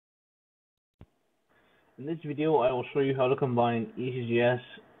In this video, I will show you how to combine ExtJS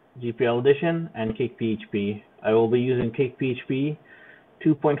GPL edition and CakePHP. I will be using CakePHP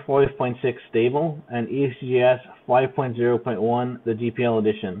 2.5.6 stable and ExtJS 5.0.1 the GPL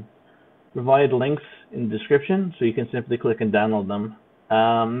edition. Provide links in the description so you can simply click and download them.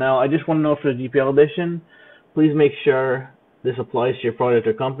 Now, I just want to know for the GPL edition, please make sure this applies to your product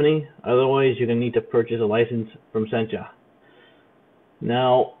or company. Otherwise, you're going to need to purchase a license from Sencha.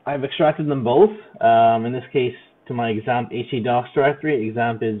 Now, I've extracted them both. In this case, to my examp htdocs directory.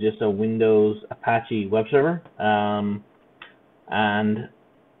 Examp is just a Windows Apache web server. And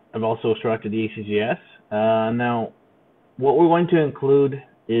I've also extracted the ExtJS. Now, what we're going to include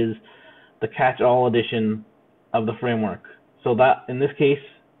is the catch-all edition of the framework. So that, in this case,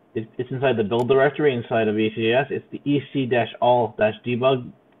 it's inside the build directory inside of ExtJS. It's the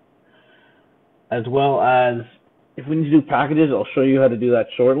ec-all-debug, as well as if we need to do packages, I'll show you how to do that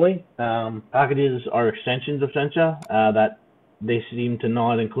shortly. Packages are extensions of Sencha that they seem to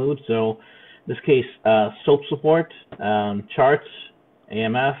not include. So in this case, SOAP support, charts,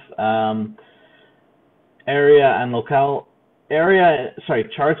 AMF, area and locale.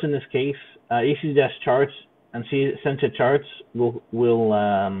 Charts in this case, ExtJS charts and Sencha charts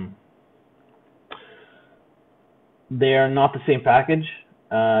they are not the same package.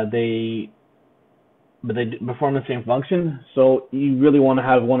 But they perform the same function, so you really want to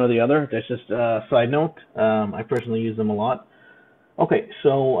have one or the other. That's just a side note. I personally use them a lot. Okay,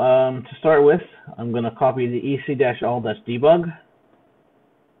 so to start with, I'm going to copy the ec-all-debug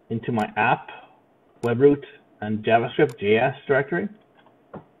into my app, webroot, and JavaScript JS directory.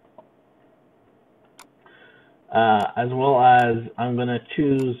 As well as I'm going to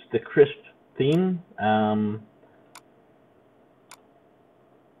choose the crisp theme.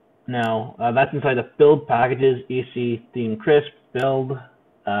 Now, that's inside the build packages, EC theme crisp, build.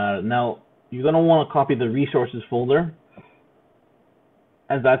 Now, you're going to want to copy the resources folder,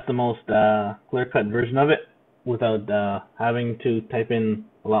 as that's the most clear-cut version of it without having to type in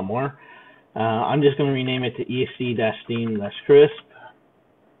a lot more. I'm just going to rename it to ec-theme-crisp.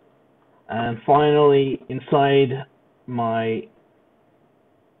 And finally, inside my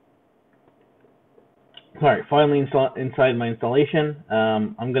inside my installation,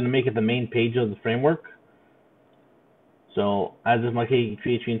 I'm going to make it the main page of the framework. So, as is my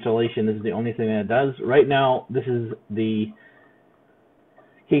CakePHP installation, this is the only thing that it does. Right now, this is the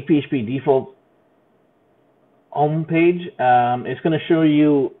CakePHP default home page. It's going to show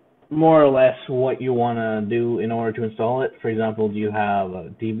you more or less what you want to do in order to install it. For example, do you have a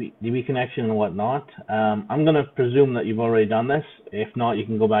DB connection and whatnot? I'm going to presume that you've already done this. If not, you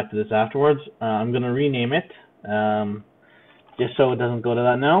can go back to this afterwards. I'm going to rename it just so it doesn't go to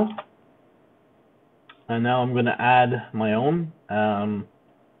that now. And now I'm going to add my own. Sorry,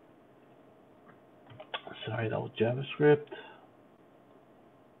 that was JavaScript.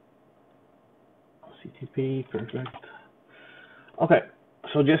 CTP, perfect. Okay.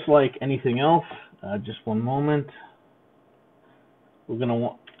 So just like anything else, just one moment. We're going to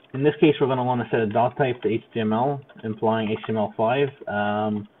want, in this case, we're going to want to set a doc type to HTML, implying HTML5.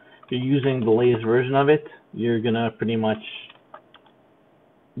 If you're using the latest version of it, you're going to pretty much,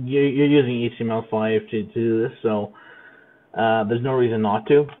 you're using HTML5 to do this, so there's no reason not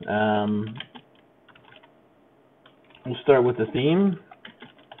to. We'll start with the theme.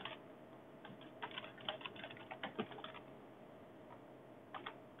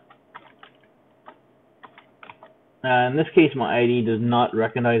 In this case, my ID does not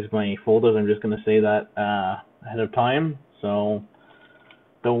recognize my folders. I'm just going to say that ahead of time, so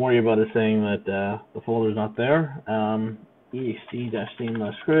don't worry about it saying that the folder's not there.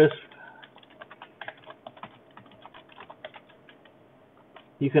 ec-theme-crisp.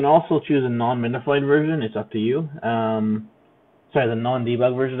 You can also choose a non-minified version. It's up to you. Sorry, the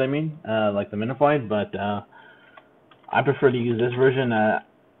non-debug version, I mean, like the minified, but I prefer to use this version.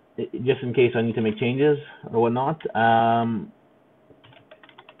 Just in case I need to make changes or whatnot.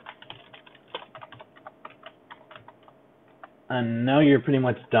 And now you're pretty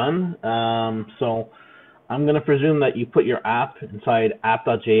much done. So I'm going to presume that you put your app inside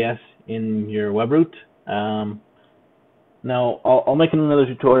app.js in your webroot. Now I'll make another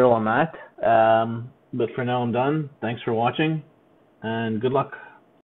tutorial on that. But for now I'm done. Thanks for watching and good luck.